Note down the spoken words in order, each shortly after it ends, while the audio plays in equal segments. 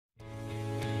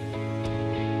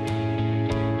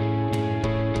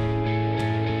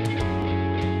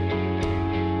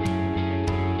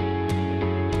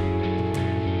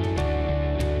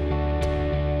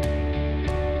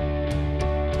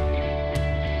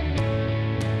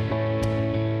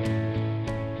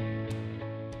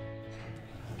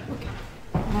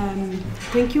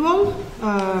Thank you all,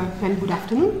 and good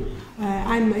afternoon.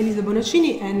 I'm Elisa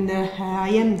Bonaccini, and I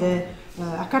am the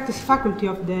Archaeology faculty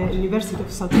of the University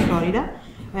of South Florida,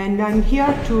 and I'm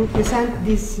here to present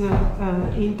this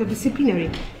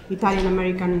interdisciplinary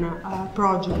Italian-American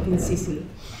project in Sicily.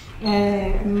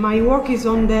 My work is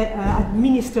on the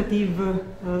administrative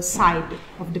side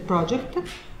of the project,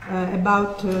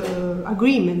 about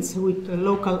agreements with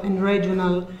local and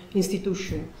regional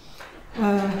institutions.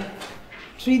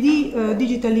 3D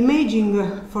digital imaging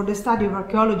for the study of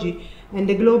archaeology and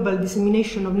the global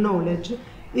dissemination of knowledge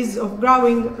is of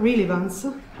growing relevance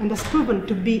and has proven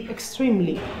to be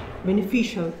extremely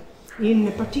beneficial,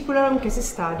 in particular case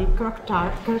study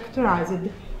characterized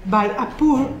by a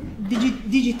poor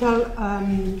digital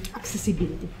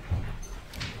accessibility.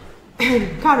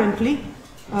 Currently,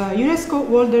 UNESCO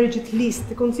World Heritage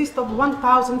list consists of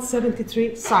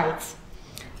 1,073 sites.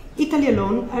 Italy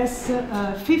alone has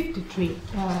 53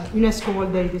 UNESCO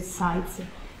World Heritage sites.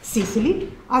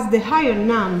 Sicily has the higher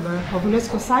number of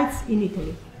UNESCO sites in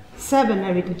Italy: 7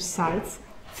 heritage sites,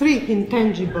 3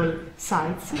 intangible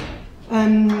sites,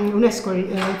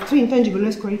 3 intangible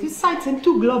UNESCO heritage sites, and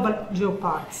 2 global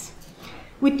geoparks.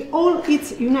 With all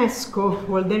its UNESCO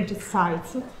World Heritage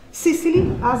sites, Sicily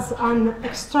has an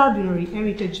extraordinary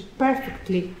heritage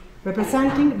perfectly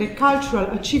representing the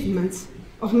cultural achievements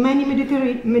of many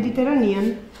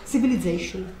Mediterranean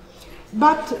civilizations,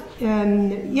 but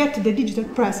yet the digital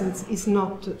presence is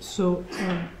not so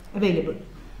available.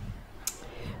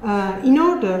 In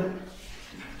order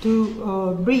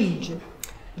to bridge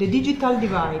the digital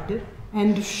divide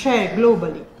and share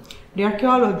globally the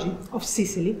archaeology of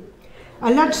Sicily,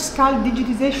 a large-scale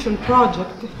digitization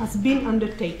project has been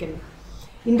undertaken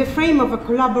in the frame of a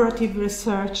collaborative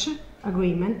research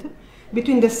agreement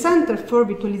between the Center for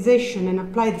Virtualization and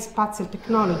Applied Spatial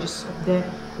Technologies of the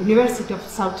University of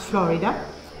South Florida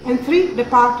and 3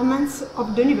 departments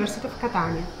of the University of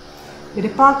Catania: the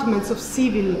departments of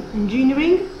Civil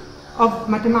Engineering, of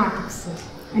Mathematics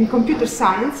and Computer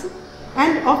Science,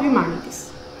 and of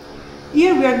Humanities.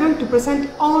 Here we are going to present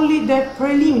only the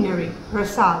preliminary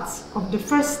results of the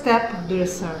first step of the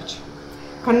research,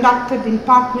 conducted in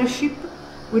partnership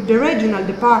with the Regional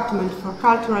Department for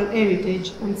Cultural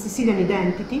Heritage and Sicilian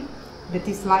Identity, that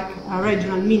is like a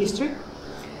regional ministry,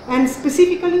 and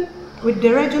specifically with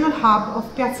the regional hub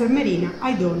of Piazza Armerina,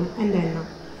 Aidone and Enna.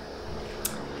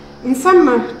 In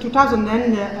summer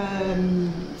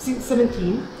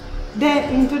 2017, the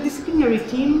interdisciplinary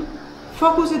team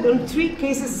focused on 3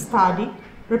 case studies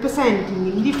representing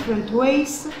in different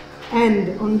ways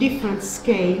and on different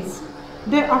scales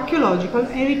the archaeological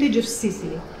heritage of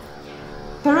Sicily: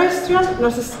 terrestrial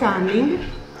laserscanning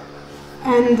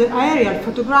and aerial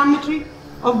photogrammetry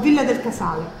of Villa del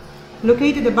Casale,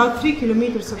 located about 3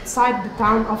 kilometers outside the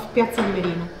town of Piazza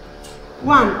Armerina,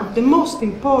 one of the most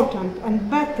important and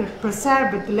better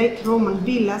preserved late Roman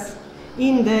villas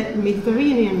in the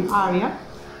Mediterranean area,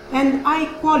 and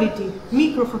high-quality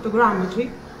micro-photogrammetry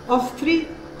of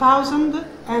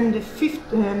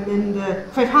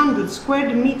 3,500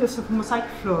 square meters of mosaic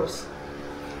floors.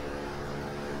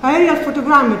 Aerial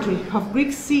photogrammetry of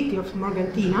Greek city of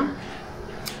Morgantina,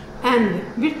 and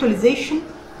virtualization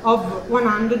of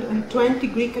 120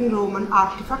 Greek and Roman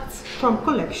artifacts from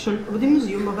collection of the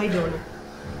Museum of Aidone.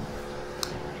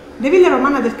 The Villa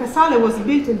Romana del Casale was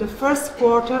built in the first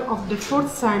quarter of the 4th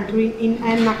century in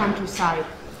Enna countryside.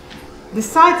 The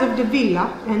size of the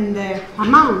villa and the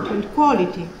amount and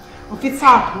quality of its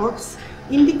artworks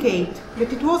indicate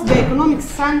that it was the economic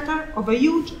center of a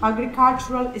huge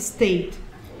agricultural estate,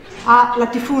 a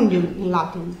latifundium in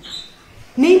Latin,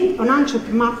 named on ancient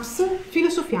maps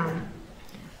Philosophiano.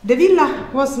 The villa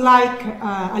was like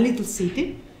a little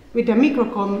city with a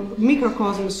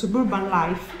microcosm suburban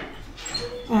life,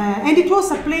 and it was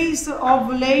a place of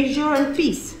leisure and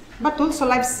peace, but also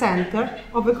life center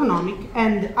of economic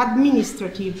and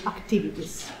administrative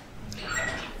activities.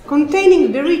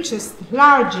 Containing the richest,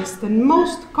 largest and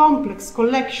most complex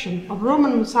collection of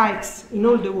Roman mosaics in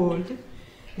all the world,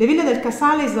 the Villa del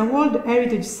Casale is a World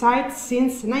Heritage Site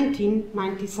since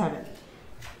 1997.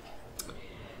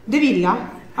 The villa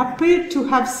appeared to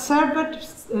have served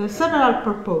several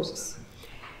purposes.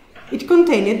 It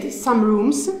contained some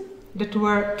rooms that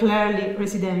were clearly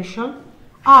residential,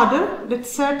 others that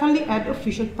certainly had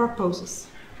official purposes,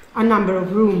 a number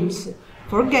of rooms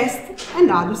for guests and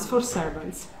others for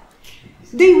servants.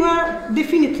 They were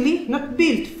definitely not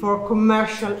built for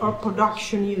commercial or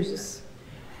production uses.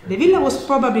 The villa was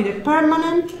probably the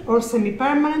permanent or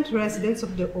semi-permanent residence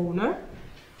of the owner,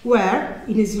 where,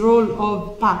 in his role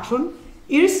of patron,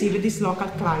 he received his local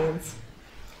clients.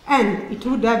 And it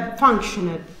would have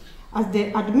functioned as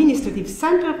the administrative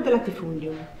center of the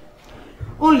latifundium.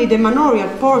 Only the manorial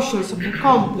portions of the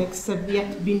complex have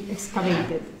yet been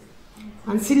excavated.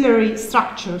 Ancillary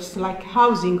structures like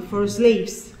housing for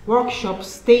slaves, workshops,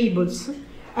 stables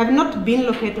have not been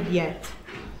located yet.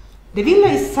 The villa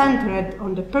is centered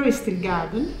on the peristyle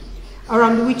garden,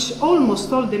 around which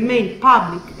almost all the main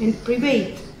public and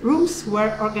private rooms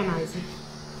were organized.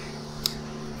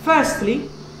 Firstly,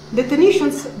 the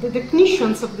technicians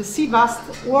of the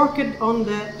CVAST worked on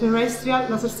the terrestrial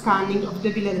laser scanning of the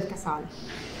Villa del Casale,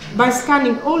 by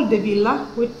scanning all the villa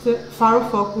with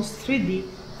faro-focused 3D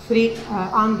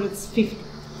 350,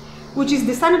 which is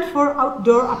designed for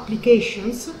outdoor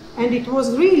applications, and it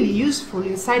was really useful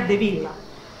inside the villa,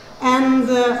 and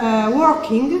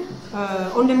working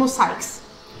on the mosaics,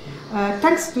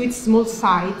 thanks to its small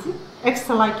size,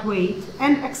 extra lightweight,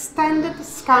 and extended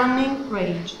scanning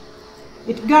range.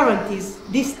 It guarantees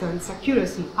distance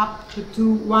accuracy up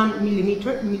to 1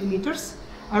 millimeters,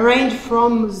 a range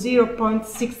from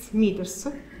 0.6 meters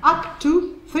up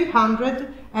to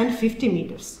 350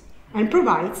 meters, and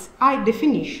provides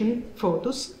high-definition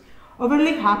photos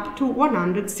overlay up to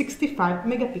 165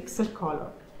 megapixel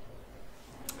color.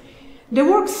 The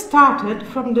work started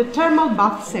from the thermal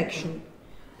bath section,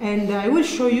 and I will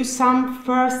show you some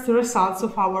first results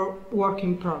of our work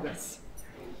in progress.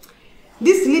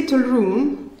 This little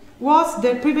room was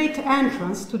the private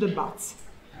entrance to the baths,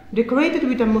 decorated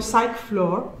with a mosaic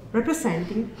floor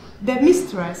representing the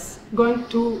mistress going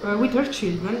with her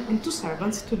children and 2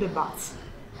 servants to the baths.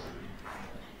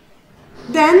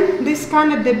 Then they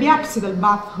scanned the biapsidal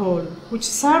bath hall, which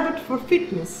served for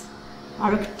fitness,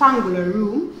 a rectangular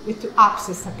room with 2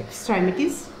 apses at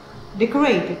extremities,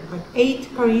 decorated by 8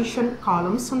 Corinthian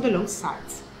columns on the long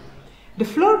sides. The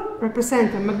floor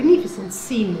represents a magnificent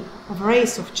scene of a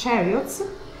race of chariots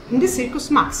in the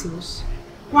Circus Maximus,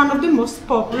 one of the most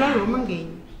popular Roman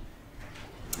games.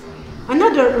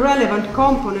 Another relevant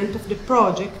component of the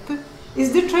project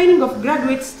is the training of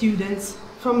graduate students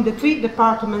from the 3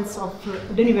 departments of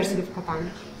the University of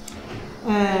Catania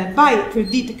by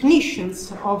 3D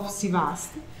technicians of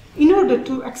CVAST, in order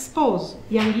to expose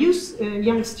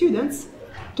young students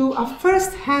to a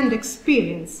first-hand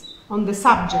experience on the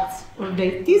subjects of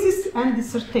their theses and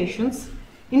dissertations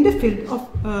in the field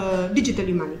of digital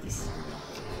humanities.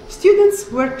 Students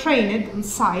were trained on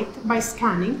site by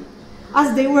scanning,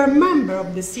 as they were members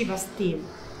of the CVAST team,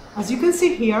 as you can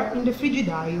see here in the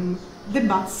Frigidarium, the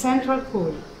bath's central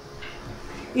hall.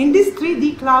 In this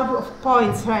 3D cloud of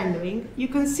points rendering, you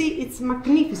can see its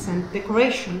magnificent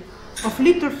decoration of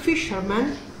little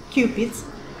fishermen, cupids,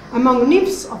 among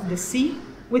nymphs of the sea,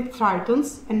 with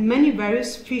tritons and many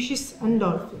various fishes and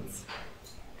dolphins.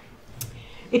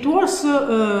 It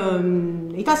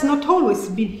has not always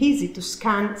been easy to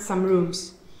scan some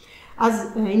rooms,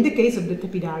 as in the case of the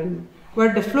Tepidarium,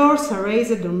 where the floors are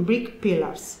raised on brick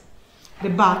pillars. The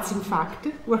baths, in fact,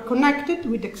 were connected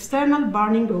with external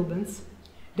burning ovens.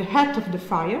 The heat of the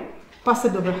fire passed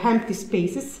over empty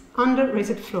spaces under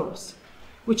raised floors,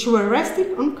 which were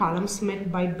resting on columns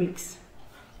made by bricks.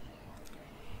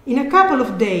 In a couple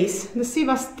of days, the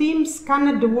CVAST team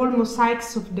scanned the wall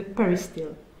mosaics of the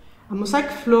peristyle. A mosaic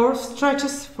floor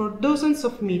stretches for dozens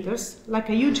of meters like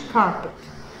a huge carpet.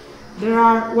 There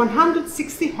are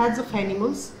 160 heads of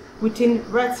animals within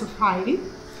wreaths of ivy.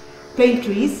 Plane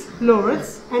trees,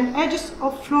 laurels, and edges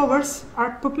of flowers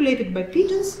are populated by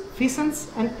pigeons, pheasants,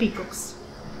 and peacocks.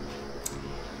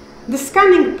 The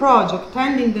scanning project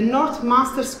ended in the North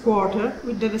Master's Quarter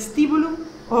with the vestibule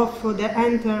of the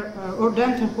enter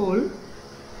hall,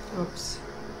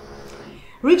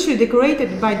 richly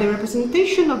decorated by the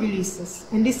representation of Ulysses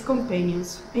and his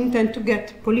companions, intent to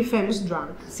get Polyphemus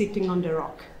drunk, sitting on the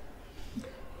rock.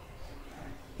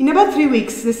 In about 3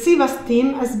 weeks, the CVAST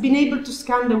team has been able to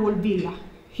scan the whole villa,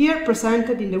 here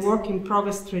presented in the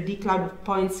work-in-progress 3D cloud of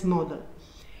points model,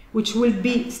 which will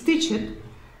be stitched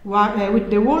with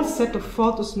the whole set of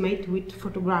photos made with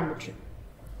photogrammetry.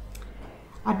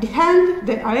 At the end,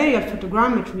 the aerial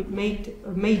photogrammetry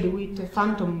made with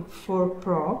Phantom 4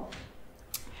 Pro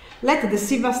led the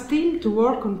CVAST team to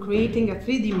work on creating a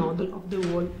 3D model of the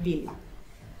whole villa.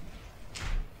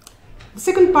 The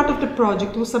second part of the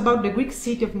project was about the Greek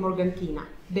city of Morgantina,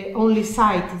 the only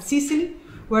site in Sicily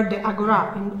where the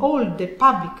agora and all the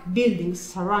public buildings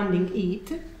surrounding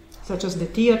it, such as the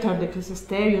theatre, the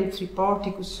Chrysosterion, Three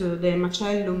Porticus, the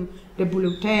Macellum, the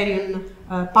Buleuterion,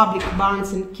 public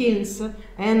barns and kilns,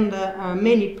 and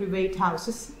many private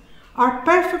houses, are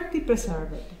perfectly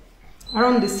preserved.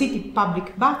 Around the city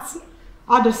public baths,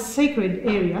 other sacred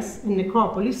areas and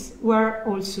necropolis were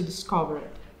also discovered.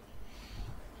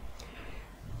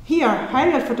 Here,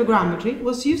 aerial photogrammetry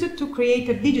was used to create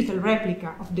a digital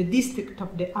replica of the district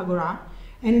of the Agora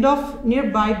and of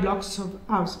nearby blocks of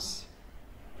houses.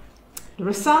 The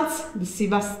results the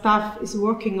SIVA staff is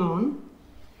working on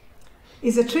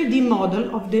is a 3D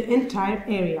model of the entire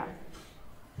area.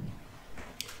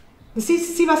 The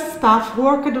SIVA staff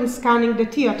worked on scanning the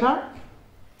theater,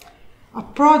 a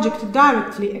project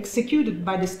directly executed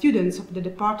by the students of the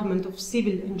Department of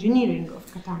Civil Engineering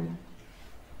of Catania,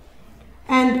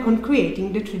 and on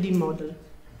creating the 3D model.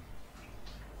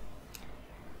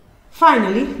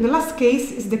 Finally, the last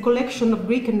case is the collection of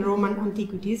Greek and Roman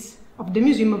antiquities of the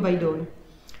Museum of Aidone.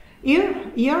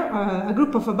 Here, a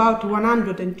group of about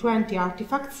 120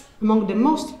 artifacts, among the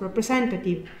most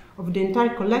representative of the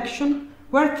entire collection,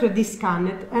 were 3D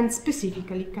scanned and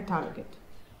specifically catalogued.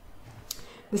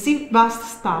 The SIVA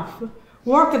staff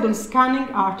worked on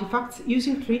scanning artifacts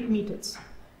using 3 methods.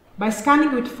 By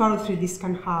scanning with Faro 3D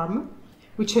scan arm,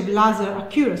 which have laser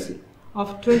accuracy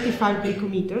of 25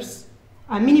 micrometers,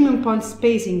 a minimum point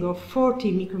spacing of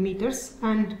 40 micrometers,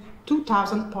 and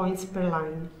 2000 points per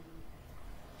line.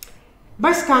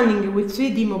 By scanning with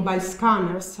 3D mobile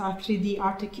scanners, 3D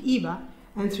Artec EVA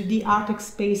and 3D Artec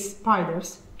Space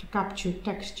Spiders to capture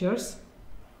textures,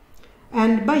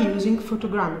 and by using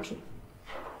photogrammetry.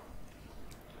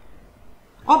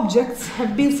 Objects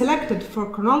have been selected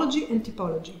for chronology and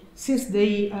typology, since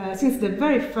the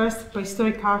very first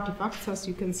prehistoric artifacts, as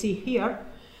you can see here,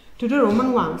 to the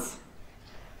Roman ones.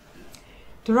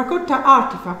 Terracotta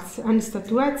artifacts and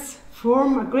statuettes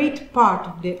form a great part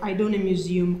of the Aidone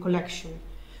Museum collection,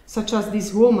 such as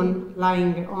this woman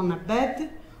lying on a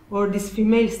bed or this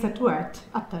female statuette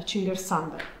attaching her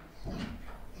sandal.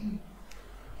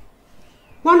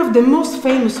 One of the most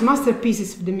famous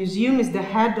masterpieces of the museum is the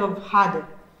head of Hade,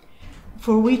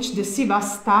 for which the SIVA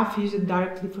staff used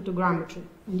directly photogrammetry.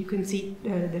 And you can see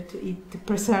that it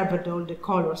preserved all the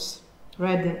colors,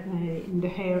 red in the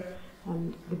hair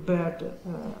and the bird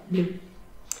blue.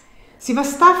 SIVA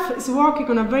staff is working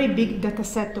on a very big data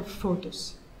set of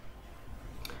photos.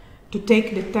 To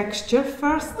take the texture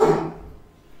first,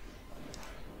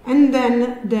 and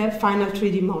then the final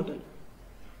 3D model.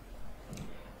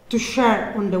 To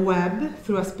share on the web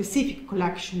through a specific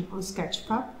collection on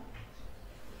Sketchfab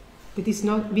that is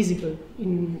not visible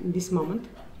in this moment,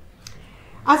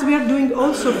 as we are doing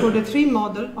also for the 3D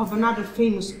model of another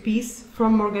famous piece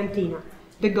from Morgantina,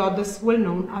 the goddess well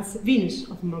known as Venus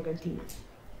of Morgantina.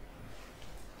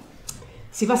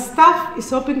 SIVA staff is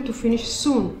hoping to finish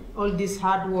soon all this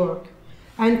hard work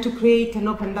and to create an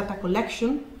open data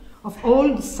collection of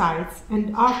all the sites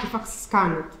and artifacts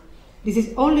scanned. This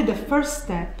is only the first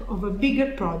step of a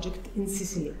bigger project in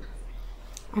Sicily.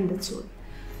 And that's all.